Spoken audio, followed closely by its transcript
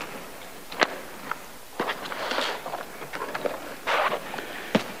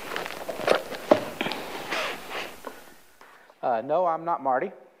No, I'm not Marty,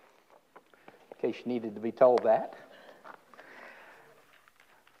 in case you needed to be told that.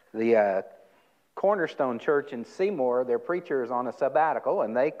 The Cornerstone Church in Seymour, their preacher is on a sabbatical,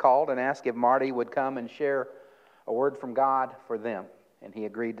 and they called and asked if Marty would come and share a word from God for them. And he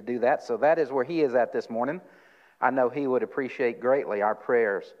agreed to do that, so that is where he is at this morning. I know he would appreciate greatly our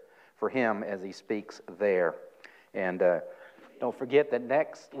prayers for him as he speaks there. And don't forget that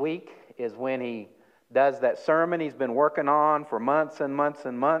next week is when he does that sermon he's been working on for months and months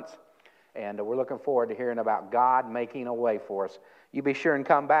and months. And we're looking forward to hearing about God making a way for us. You be sure and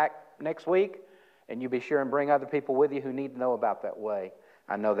come back next week, and you be sure and bring other people with you who need to know about that way.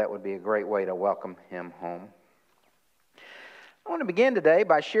 I know that would be a great way to welcome him home. I want to begin today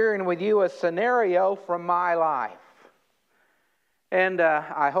by sharing with you a scenario from my life. And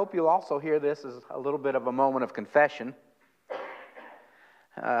I hope you'll also hear this as a little bit of a moment of confession.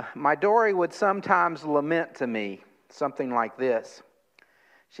 My Dory would sometimes lament to me something like this.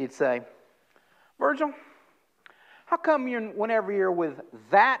 She'd say, "Virgil, how come whenever you're with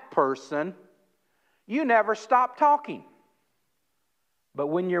that person, you never stop talking? But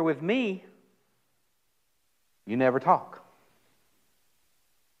when you're with me, you never talk."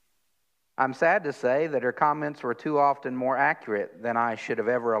 I'm sad to say that her comments were too often more accurate than I should have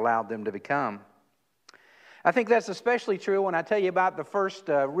ever allowed them to become. I think that's especially true when I tell you about the first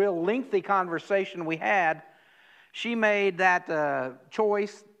real lengthy conversation we had. She made that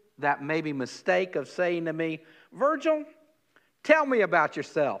choice, that maybe mistake of saying to me, "Virgil, tell me about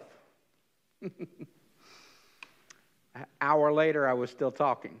yourself." An hour later, I was still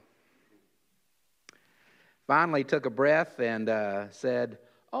talking. Finally took a breath and said,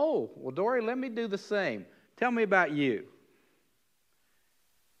 "Oh, well, Dory, let me do the same. Tell me about you."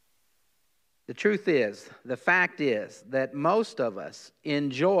 The truth is, the fact is that most of us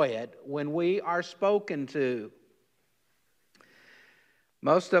enjoy it when we are spoken to.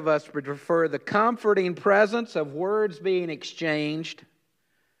 Most of us prefer the comforting presence of words being exchanged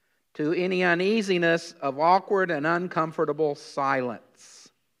to any uneasiness of awkward and uncomfortable silence.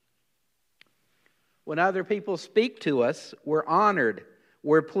 When other people speak to us, we're honored,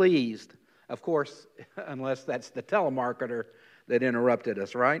 we're pleased. Of course, unless that's the telemarketer that interrupted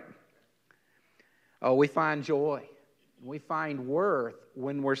us, right? Oh, we find joy, we find worth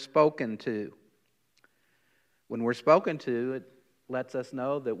when we're spoken to. When we're spoken to, it lets us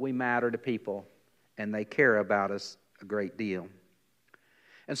know that we matter to people and they care about us a great deal.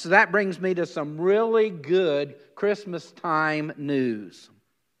 And so that brings me to some really good Christmas time news.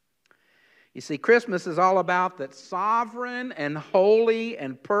 You see, Christmas is all about that sovereign and holy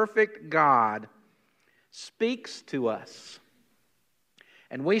and perfect God speaks to us.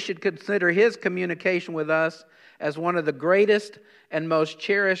 And we should consider His communication with us as one of the greatest and most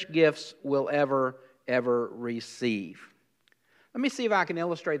cherished gifts we'll ever receive. Let me see if I can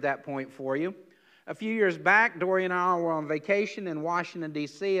illustrate that point for you. A few years back, Dory and I were on vacation in Washington,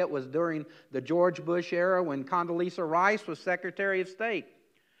 D.C. It was during the George Bush era when Condoleezza Rice was Secretary of State.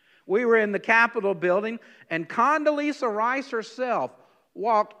 We were in the Capitol building, and Condoleezza Rice herself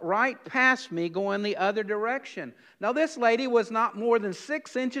walked right past me going the other direction. Now, this lady was not more than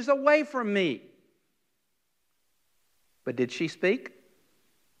 6 inches away from me. But did she speak?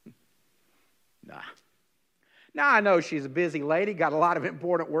 Nah. Now, I know she's a busy lady, got a lot of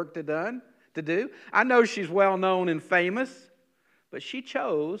important work to do. I know she's well known and famous, but she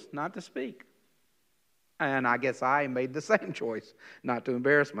chose not to speak. And I guess I made the same choice, not to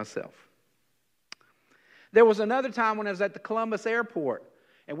embarrass myself. There was another time when I was at the Columbus airport,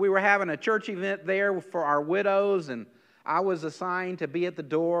 and we were having a church event there for our widows, and I was assigned to be at the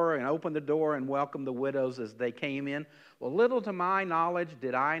door and open the door and welcome the widows as they came in. Well, little to my knowledge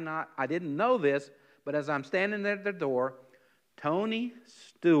I didn't know this, but as I'm standing there at the door, Tony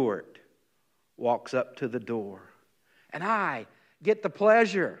Stewart walks up to the door, and I get the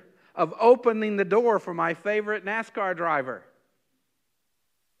pleasure of opening the door for my favorite NASCAR driver.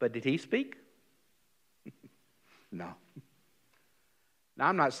 But did he speak? No. Now,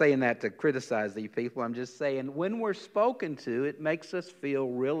 I'm not saying that to criticize these people. I'm just saying when we're spoken to, it makes us feel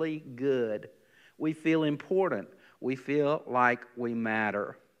really good. We feel important. We feel like we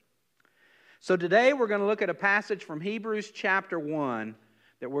matter. So today we're going to look at a passage from Hebrews chapter 1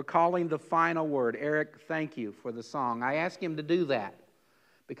 that we're calling the final word. Eric, thank you for the song. I asked him to do that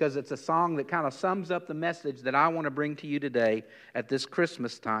because it's a song that kind of sums up the message that I want to bring to you today at this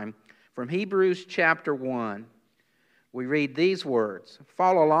Christmas time. From Hebrews chapter 1. We read these words.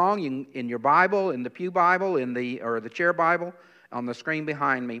 Follow along in your Bible, in the Pew Bible, or the Chair Bible, on the screen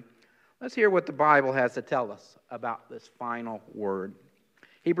behind me. Let's hear what the Bible has to tell us about this final word.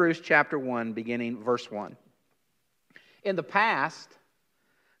 Hebrews chapter 1, beginning verse 1. In the past,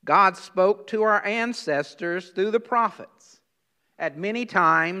 God spoke to our ancestors through the prophets at many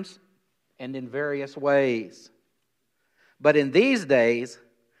times and in various ways. But in these days,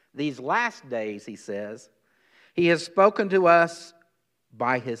 these last days, he says, he has spoken to us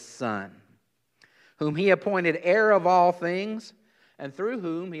by his Son, whom he appointed heir of all things, and through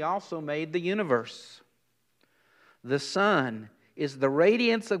whom he also made the universe. The Son is the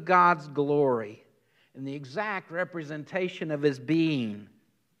radiance of God's glory and the exact representation of his being,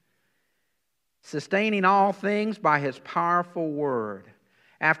 sustaining all things by his powerful word.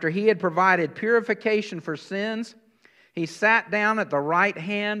 After he had provided purification for sins, he sat down at the right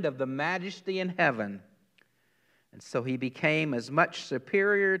hand of the Majesty in heaven. And so he became as much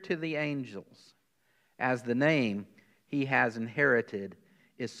superior to the angels as the name he has inherited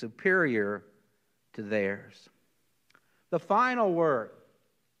is superior to theirs. The final word,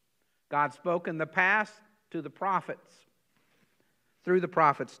 God spoke in the past to the prophets, through the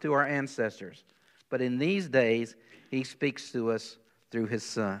prophets to our ancestors. But in these days, he speaks to us through his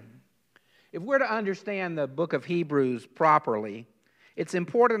Son. If we're to understand the book of Hebrews properly, it's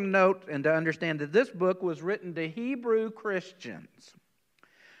important to note and to understand that this book was written to Hebrew Christians.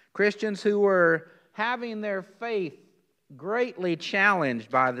 Christians who were having their faith greatly challenged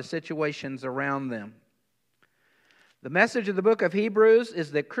by the situations around them. The message of the book of Hebrews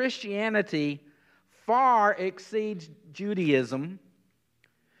is that Christianity far exceeds Judaism,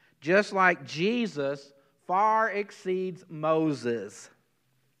 just like Jesus far exceeds Moses.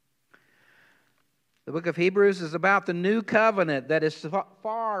 The book of Hebrews is about the new covenant that is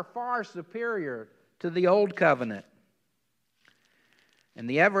far, far superior to the old covenant. And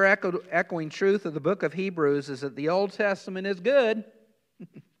the ever-echoing truth of the book of Hebrews is that the Old Testament is good,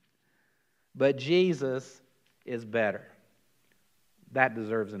 but Jesus is better. That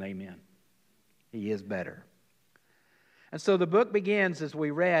deserves an amen. He is better. And so the book begins, as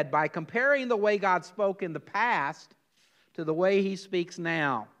we read, by comparing the way God spoke in the past to the way he speaks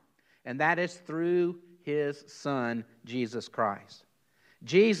now. And that is through his Son, Jesus Christ.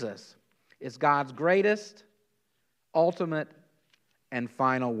 Jesus is God's greatest, ultimate, and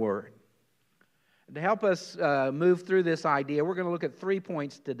final word. To help us move through this idea, we're going to look at 3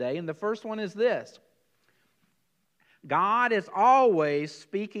 points today. And the first one is this: God is always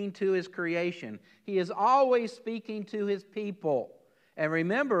speaking to his creation. He is always speaking to his people. And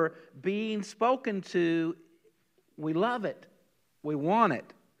remember, being spoken to, we love it. We want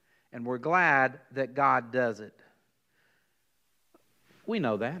it. And we're glad that God does it. We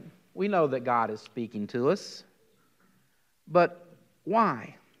know that. We know that God is speaking to us. But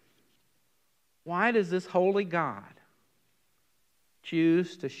why? Why does this holy God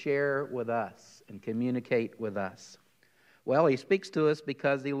choose to share with us and communicate with us? Well, he speaks to us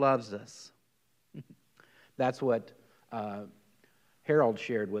because he loves us. That's what Harold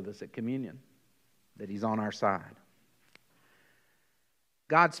shared with us at communion, that he's on our side.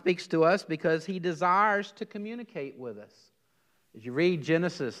 God speaks to us because he desires to communicate with us. As you read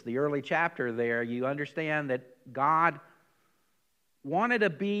Genesis, the early chapter there, you understand that God wanted a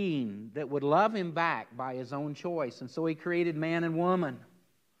being that would love him back by his own choice, and so he created man and woman.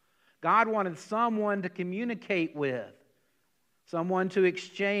 God wanted someone to communicate with, someone to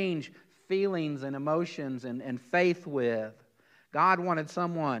exchange feelings and emotions and faith with. God wanted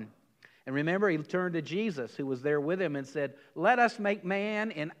someone. And remember, he turned to Jesus, who was there with him, and said, "Let us make man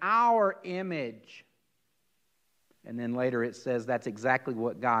in our image." And then later it says that's exactly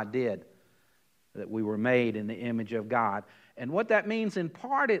what God did, that we were made in the image of God. And what that means, in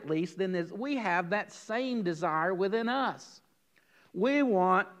part at least, then, is we have that same desire within us. We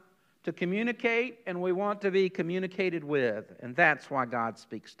want to communicate, and we want to be communicated with. And that's why God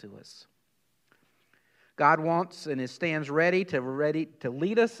speaks to us. God wants and stands ready to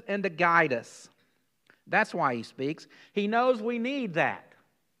lead us and to guide us. That's why he speaks. He knows we need that.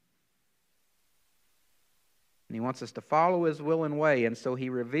 And he wants us to follow his will and way, and so he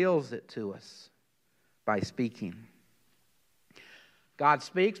reveals it to us by speaking. God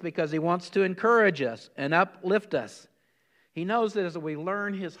speaks because he wants to encourage us and uplift us. He knows that as we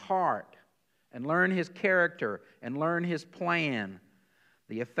learn his heart and learn his character and learn his plan,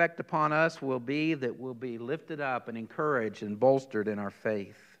 the effect upon us will be that we'll be lifted up and encouraged and bolstered in our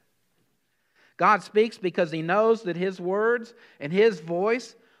faith. God speaks because he knows that his words and his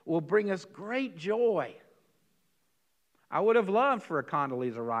voice will bring us great joy. I would have loved for a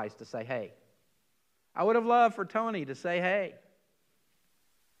Condoleezza Rice to say, "Hey." I would have loved for Tony to say, "Hey."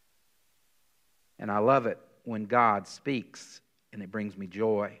 And I love it when God speaks, and it brings me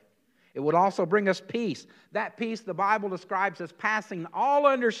joy. It would also bring us peace. That peace the Bible describes as passing all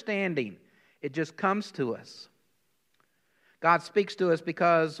understanding. It just comes to us. God speaks to us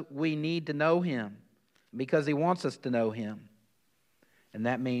because we need to know Him, because He wants us to know Him. And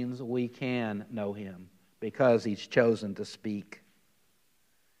that means we can know Him because He's chosen to speak.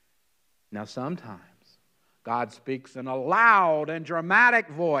 Now, sometimes God speaks in a loud and dramatic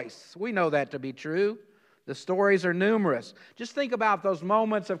voice. We know that to be true. The stories are numerous. Just think about those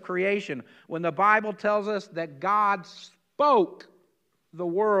moments of creation when the Bible tells us that God spoke the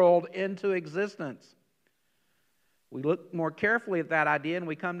world into existence. We look more carefully at that idea and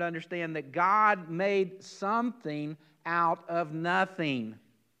we come to understand that God made something out of nothing.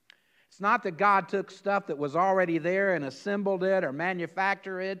 It's not that God took stuff that was already there and assembled it or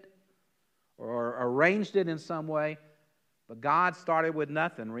manufactured it or arranged it in some way, but God started with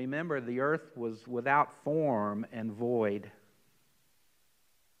nothing. Remember, the earth was without form and void.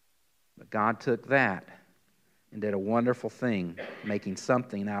 But God took that and did a wonderful thing, making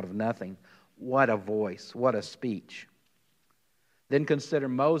something out of nothing. What a voice, what a speech. Then consider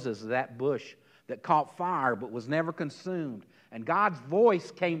Moses, that bush that caught fire but was never consumed, and God's voice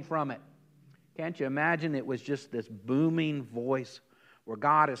came from it. Can't you imagine? It was just this booming voice where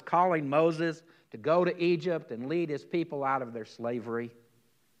God is calling Moses to go to Egypt and lead his people out of their slavery.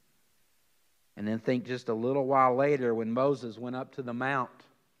 And then think just a little while later when Moses went up to the mount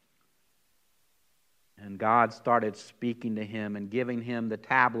and God started speaking to him and giving him the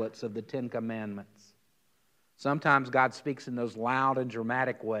tablets of the Ten Commandments. Sometimes God speaks in those loud and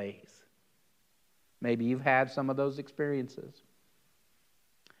dramatic ways. Maybe you've had some of those experiences.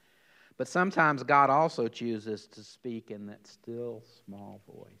 But sometimes God also chooses to speak in that still, small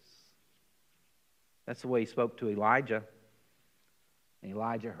voice. That's the way He spoke to Elijah. And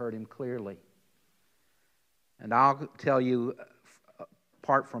Elijah heard Him clearly. And I'll tell you,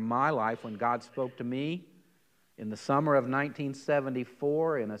 apart from my life, when God spoke to me in the summer of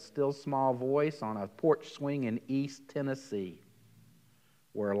 1974 in a still, small voice on a porch swing in East Tennessee,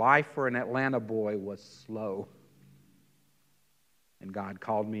 where life for an Atlanta boy was slow. And God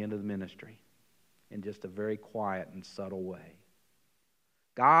called me into the ministry in just a very quiet and subtle way.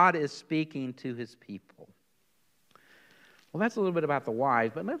 God is speaking to His people. Well, that's a little bit about the why,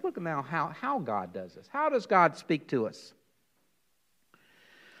 but let's look now how God does this. How does God speak to us?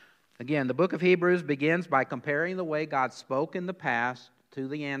 Again, the book of Hebrews begins by comparing the way God spoke in the past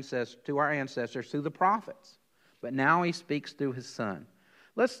to our ancestors through the prophets. But now He speaks through His Son.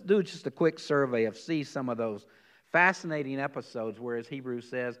 Let's do just a quick survey of some of those fascinating episodes where, as Hebrews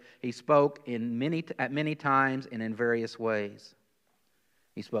says, He spoke at many times and in various ways.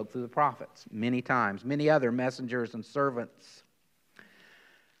 He spoke through the prophets many times, many other messengers and servants.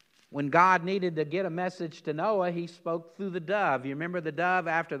 When God needed to get a message to Noah, He spoke through the dove. You remember the dove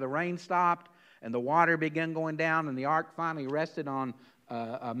after the rain stopped and the water began going down and the ark finally rested on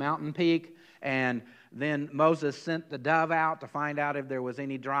a mountain peak, and then Moses sent the dove out to find out if there was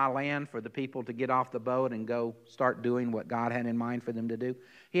any dry land for the people to get off the boat and go start doing what God had in mind for them to do.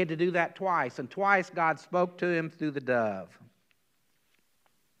 He had to do that twice, and twice God spoke to him through the dove.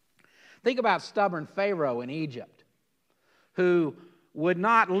 Think about stubborn Pharaoh in Egypt, who would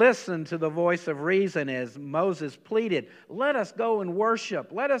not listen to the voice of reason as Moses pleaded, "Let us go and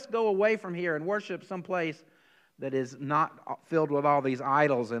worship. Let us go away from here and worship someplace that is not filled with all these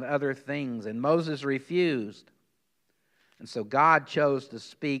idols and other things." And Moses refused. And so God chose to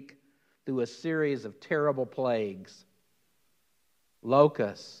speak through a series of terrible plagues.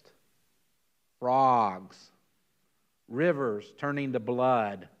 Locusts, frogs, rivers turning to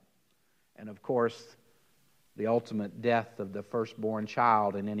blood, and of course, the ultimate death of the firstborn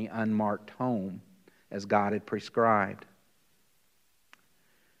child in any unmarked home, as God had prescribed.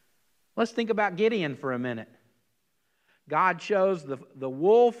 Let's think about Gideon for a minute. God chose the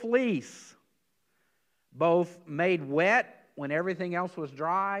wool fleece, both made wet when everything else was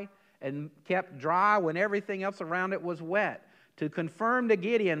dry and kept dry when everything else around it was wet, to confirm to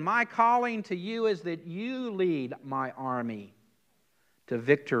Gideon, "My calling to you is that you lead my army to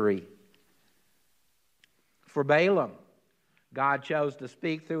victory." For Balaam, God chose to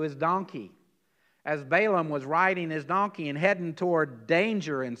speak through his donkey. As Balaam was riding his donkey and heading toward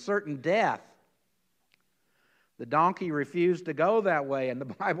danger and certain death, the donkey refused to go that way, and the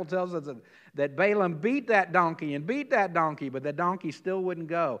Bible tells us that Balaam beat that donkey, but the donkey still wouldn't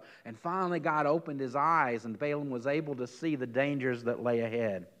go. And finally God opened his eyes, and Balaam was able to see the dangers that lay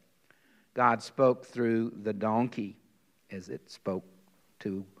ahead. God spoke through the donkey as it spoke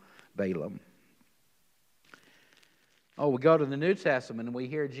to Balaam. Oh, we go to the New Testament and we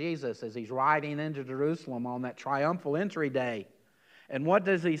hear Jesus as He's riding into Jerusalem on that triumphal entry day. And what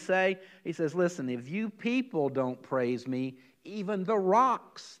does He say? He says, "Listen, if you people don't praise me, even the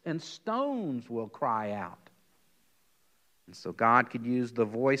rocks and stones will cry out." And so God could use the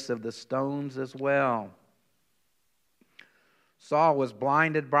voice of the stones as well. Saul was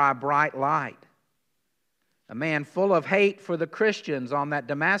blinded by a bright light. A man full of hate for the Christians on that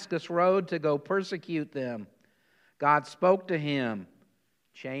Damascus road to go persecute them. God spoke to him,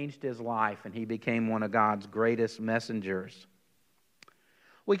 changed his life, and he became one of God's greatest messengers.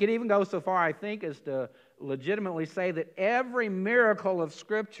 We could even go so far, I think, as to legitimately say that every miracle of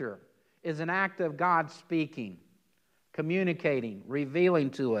Scripture is an act of God speaking, communicating, revealing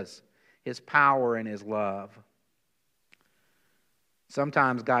to us His power and His love.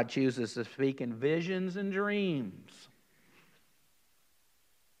 Sometimes God chooses to speak in visions and dreams.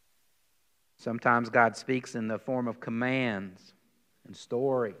 Sometimes God speaks in the form of commands and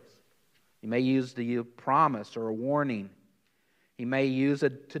stories. He may use the promise or a warning. He may use a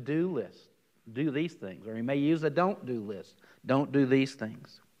to-do list. Do these things. Or He may use a don't-do list. Don't do these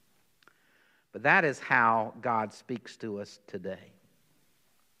things. But that is how God speaks to us today.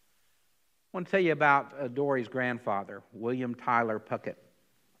 I want to tell you about Dory's grandfather, William Tyler Puckett.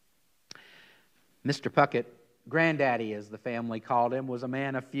 Mr. Puckett, Granddaddy as the family called him, was a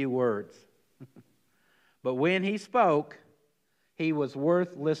man of few words. But when he spoke, he was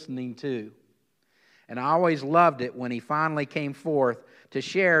worth listening to. And I always loved it when he finally came forth to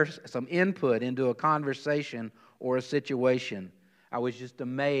share some input into a conversation or a situation. I was just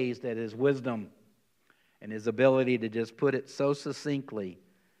amazed at his wisdom and his ability to just put it so succinctly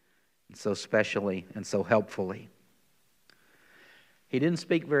and so specially and so helpfully. He didn't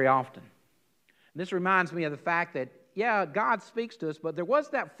speak very often. This reminds me of the fact that, yeah, God speaks to us, but there was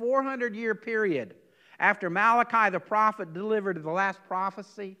that 400-year period after Malachi the prophet delivered the last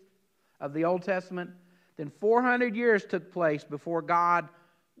prophecy of the Old Testament. Then 400 years took place before God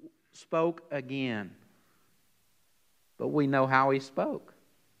spoke again. But we know how He spoke.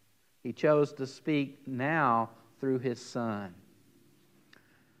 He chose to speak now through His Son.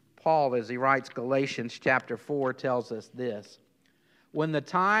 Paul, as he writes Galatians chapter 4, tells us this. When the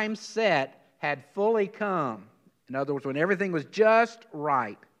time set had fully come, in other words, when everything was just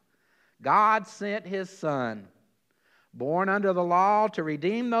right, God sent His Son, born under the law, to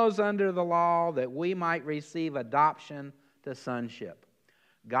redeem those under the law, that we might receive adoption to sonship.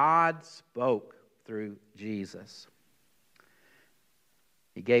 God spoke through Jesus.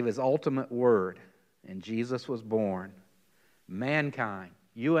 He gave His ultimate word, and Jesus was born. Mankind,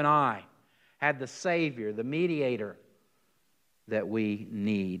 you and I, had the Savior, the mediator that we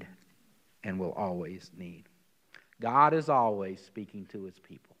need and will always need. God is always speaking to His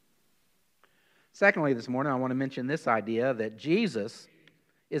people. Secondly, this morning I want to mention this idea that Jesus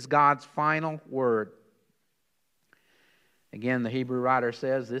is God's final word. Again, the Hebrew writer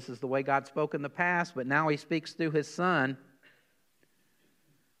says this is the way God spoke in the past, but now He speaks through His Son.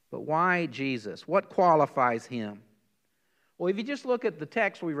 But why Jesus? What qualifies Him? Well, if you just look at the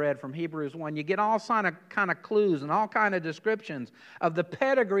text we read from Hebrews 1, you get all kind of clues and all kind of descriptions of the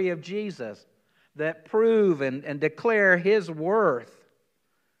pedigree of Jesus that prove and declare His worth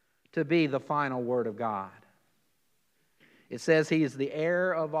to be the final word of God. It says He is the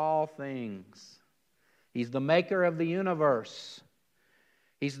heir of all things. He's the maker of the universe.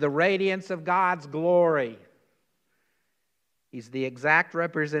 He's the radiance of God's glory. He's the exact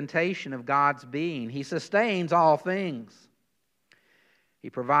representation of God's being. He sustains all things. He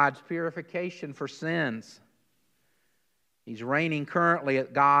provides purification for sins. He's reigning currently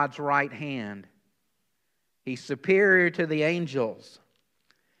at God's right hand. He's superior to the angels.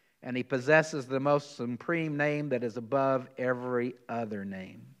 And He possesses the most supreme name that is above every other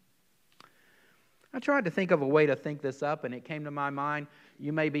name. I tried to think of a way to think this up, and it came to my mind.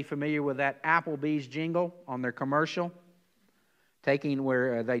 You may be familiar with that Applebee's jingle on their commercial,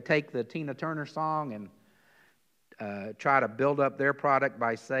 where they take the Tina Turner song and try to build up their product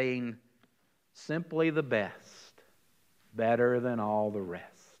by saying, simply the best, better than all the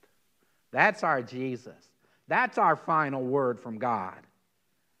rest. That's our Jesus. That's our final word from God.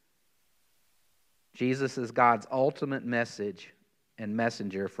 Jesus is God's ultimate message and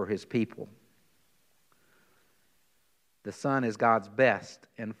messenger for His people. The Son is God's best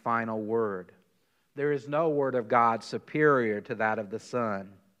and final word. There is no word of God superior to that of the Son.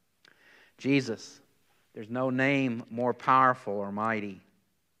 Jesus, there's no name more powerful or mighty.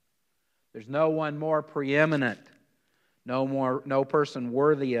 There's no one more preeminent, no person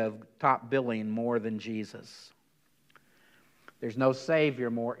worthy of top billing more than Jesus. There's no Savior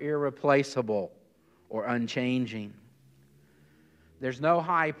more irreplaceable or unchanging. There's no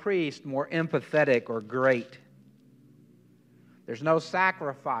high priest more empathetic or great. There's no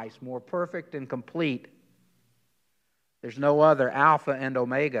sacrifice more perfect and complete. There's no other Alpha and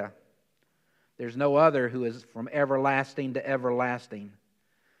Omega. There's no other who is from everlasting to everlasting.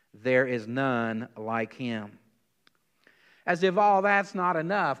 There is none like him. As if all that's not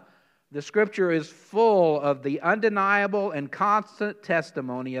enough, the Scripture is full of the undeniable and constant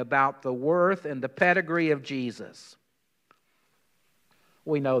testimony about the worth and the pedigree of Jesus.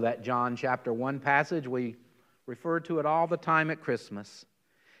 We know that John chapter 1 passage. We refer to it all the time at Christmas.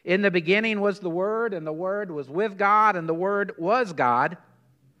 In the beginning was the Word, and the Word was with God, and the Word was God.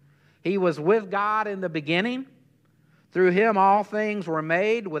 He was with God in the beginning. Through Him all things were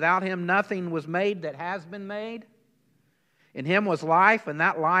made. Without Him nothing was made that has been made. In Him was life, and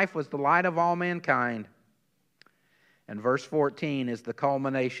that life was the light of all mankind. And verse 14 is the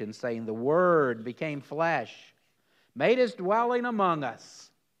culmination, saying, the Word became flesh, made His dwelling among us.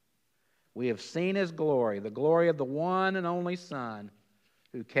 We have seen His glory, the glory of the one and only Son,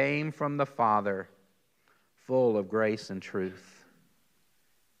 who came from the Father, full of grace and truth.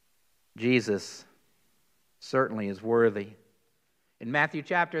 Jesus certainly is worthy. In Matthew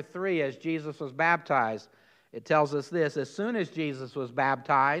chapter 3, as Jesus was baptized, it tells us this: as soon as Jesus was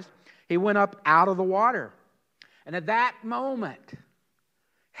baptized, He went up out of the water. And at that moment,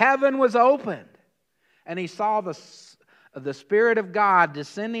 heaven was opened, and He saw the Spirit of God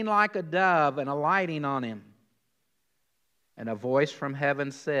descending like a dove and alighting on Him. And a voice from heaven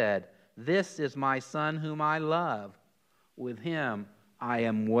said, this is my Son whom I love. With Him I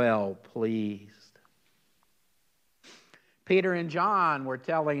am well pleased. Peter and John were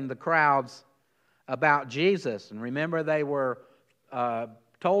telling the crowds about Jesus. And remember, they were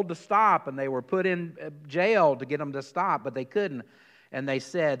told to stop, and they were put in jail to get them to stop, but they couldn't. And they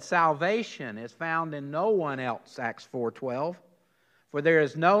said, salvation is found in no one else, Acts 4:12. For there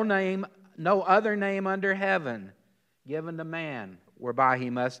is no other name under heaven given to man whereby he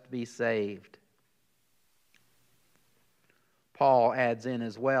must be saved. Paul adds in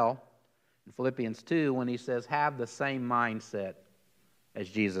as well in Philippians 2 when he says, have the same mindset as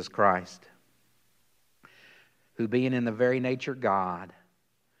Jesus Christ, who being in the very nature God,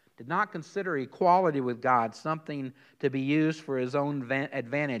 did not consider equality with God something to be used for His own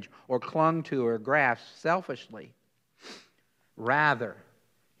advantage or clung to or grasped selfishly. Rather,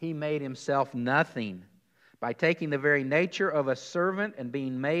 He made Himself nothing by taking the very nature of a servant and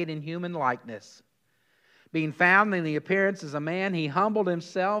being made in human likeness. Being found in the appearance as a man, He humbled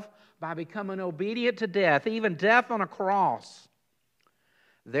Himself by becoming obedient to death, even death on a cross.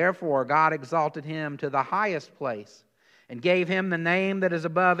 Therefore, God exalted Him to the highest place and gave Him the name that is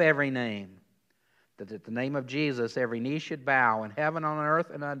above every name, that at the name of Jesus every knee should bow in heaven, on earth,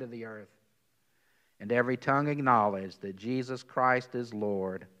 and under the earth, and every tongue acknowledge that Jesus Christ is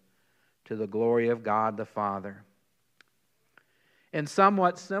Lord, to the glory of God the Father. In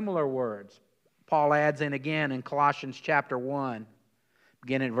somewhat similar words, Paul adds in again in Colossians chapter 1,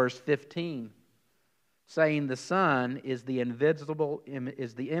 beginning at verse 15, saying the Son is the image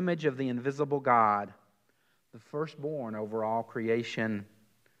of the invisible God, the firstborn over all creation.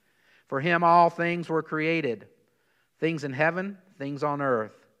 For Him all things were created, things in heaven, things on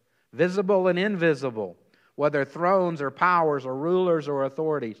earth, visible and invisible, whether thrones or powers or rulers or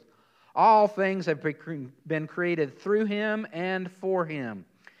authorities. All things have been created through Him and for Him.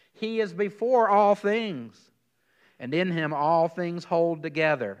 He is before all things, and in Him all things hold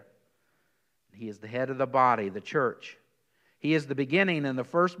together. He is the head of the body, the church. He is the beginning and the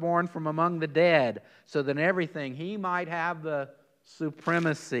firstborn from among the dead, so that in everything He might have the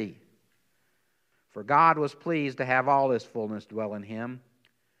supremacy. For God was pleased to have all His fullness dwell in Him,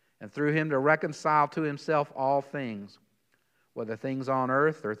 and through Him to reconcile to Himself all things, whether things on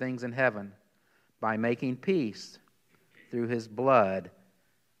earth or things in heaven, by making peace through His blood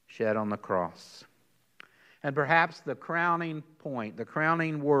shed on the cross. And perhaps the crowning point, the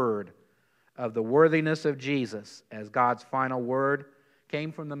crowning word of the worthiness of Jesus as God's final word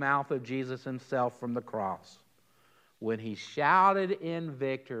came from the mouth of Jesus Himself from the cross, when He shouted in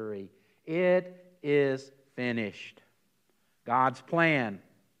victory, it is finished. God's plan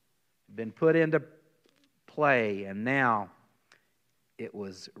had been put into play, and now it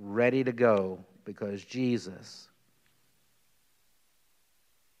was ready to go because Jesus,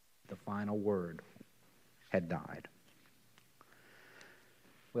 the final word, had died.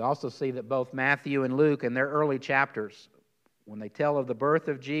 We also see that both Matthew and Luke in their early chapters, when they tell of the birth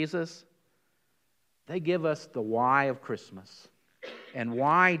of Jesus, they give us the why of Christmas. And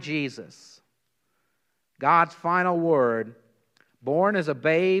why Jesus, God's final word, born as the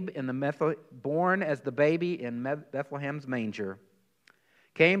baby in Bethlehem's manger,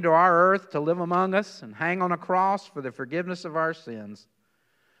 came to our earth to live among us and hang on a cross for the forgiveness of our sins,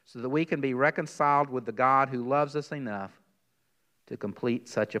 so that we can be reconciled with the God who loves us enough to complete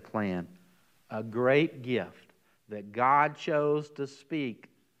such a plan a great gift that God chose to speak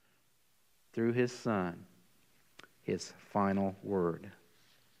through His Son, His final word.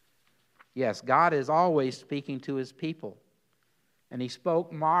 Yes, God is always speaking to His people, and He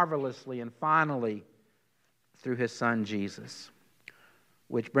spoke marvelously and finally through His Son, Jesus.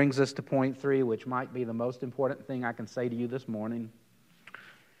 Which brings us to point 3, which might be the most important thing I can say to you this morning,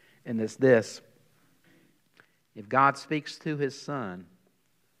 and it's this. If God speaks to His Son,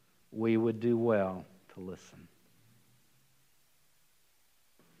 we would do well to listen.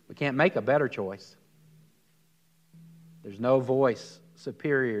 We can't make a better choice. There's no voice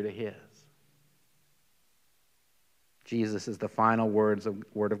superior to His. Jesus is the final Word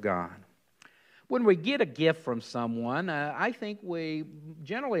of God. When we get a gift from someone, I think we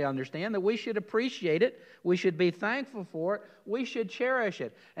generally understand that we should appreciate it. We should be thankful for it. We should cherish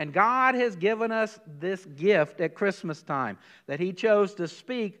it. And God has given us this gift at Christmas time, that He chose to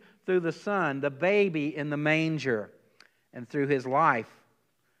speak through the Son, the baby in the manger, and through His life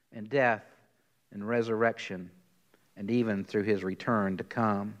and death and resurrection, and even through His return to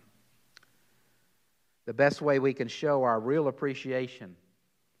come. The best way we can show our real appreciation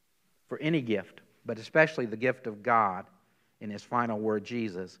for any gift, but especially the gift of God in His final word,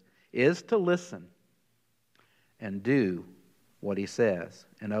 Jesus, is to listen and do what He says.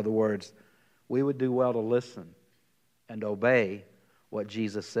 In other words, we would do well to listen and obey what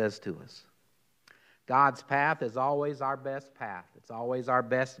Jesus says to us. God's path is always our best path. It's always our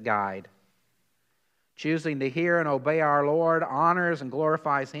best guide. Choosing to hear and obey our Lord honors and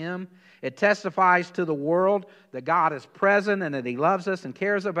glorifies Him. It testifies to the world that God is present and that He loves us and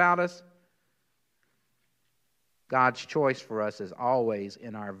cares about us. God's choice for us is always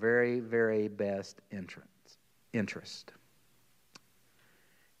in our very, very best interest.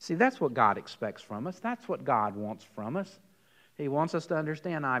 See, that's what God expects from us. That's what God wants from us. He wants us to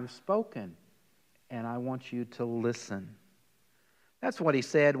understand, I've spoken, and I want you to listen. That's what He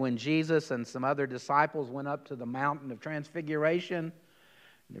said when Jesus and some other disciples went up to the mountain of Transfiguration.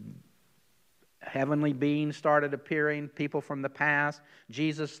 The heavenly beings started appearing, people from the past.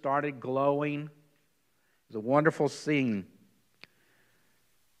 Jesus started glowing. It was a wonderful scene.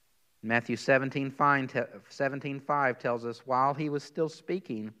 Matthew 17:5 tells us, while He was still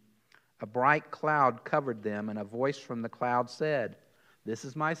speaking, a bright cloud covered them, and a voice from the cloud said, "This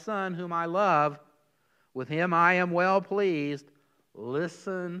is my Son whom I love. With Him I am well pleased.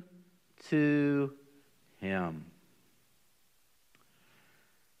 Listen to Him."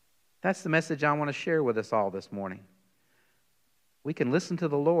 That's the message I want to share with us all this morning. We can listen to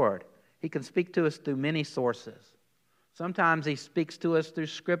the Lord. He can speak to us through many sources. Sometimes He speaks to us through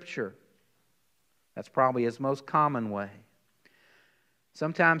Scripture. That's probably His most common way.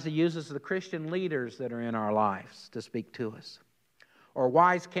 Sometimes He uses the Christian leaders that are in our lives to speak to us, or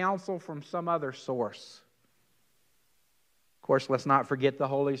wise counsel from some other source. Of course, let's not forget the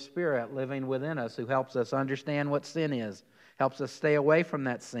Holy Spirit living within us, who helps us understand what sin is, helps us stay away from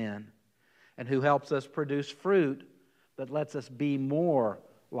that sin, and who helps us produce fruit that lets us be more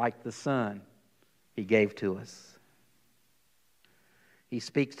like the Son He gave to us. He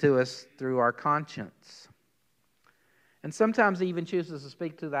speaks to us through our conscience. And sometimes He even chooses to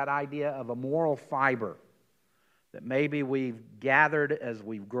speak to that idea of a moral fiber that maybe we've gathered as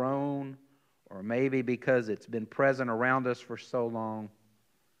we've grown, or maybe because it's been present around us for so long.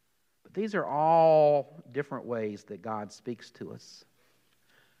 But these are all different ways that God speaks to us.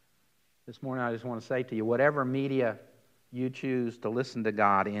 This morning I just want to say to you, whatever media you choose to listen to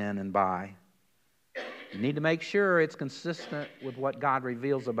God in and by, you need to make sure it's consistent with what God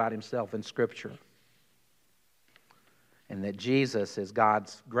reveals about Himself in Scripture. And that Jesus is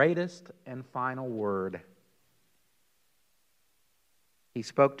God's greatest and final word. He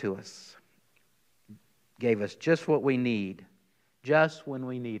spoke to us, gave us just what we need, just when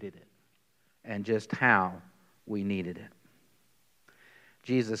we needed it, and just how we needed it.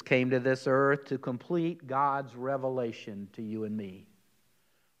 Jesus came to this earth to complete God's revelation to you and me.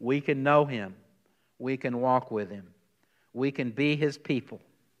 We can know Him. We can walk with Him. We can be His people.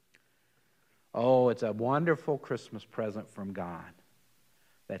 Oh, it's a wonderful Christmas present from God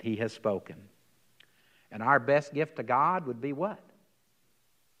that He has spoken. And our best gift to God would be what?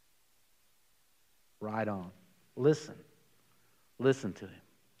 Right on. Listen. Listen to Him.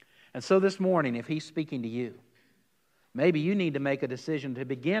 And so this morning, if He's speaking to you, maybe you need to make a decision to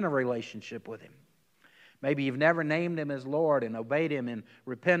begin a relationship with Him. Maybe you've never named Him as Lord and obeyed Him in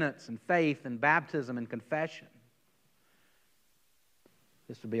repentance and faith and baptism and confession.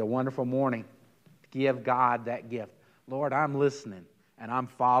 This would be a wonderful morning to give God that gift. Lord, I'm listening and I'm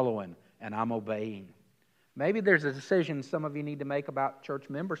following and I'm obeying. Maybe there's a decision some of you need to make about church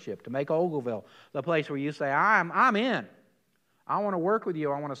membership, to make Ogleville the place where you say, I'm in. I want to work with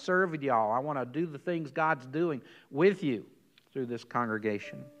you. I want to serve with y'all. I want to do the things God's doing with you through this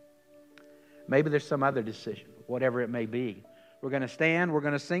congregation. Maybe there's some other decision, whatever it may be. We're going to stand. We're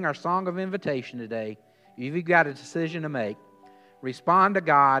going to sing our song of invitation today. If you've got a decision to make, respond to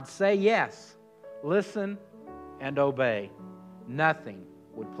God. Say yes. Listen and obey. Nothing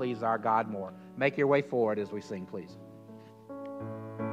would please our God more. Make your way forward as we sing, please.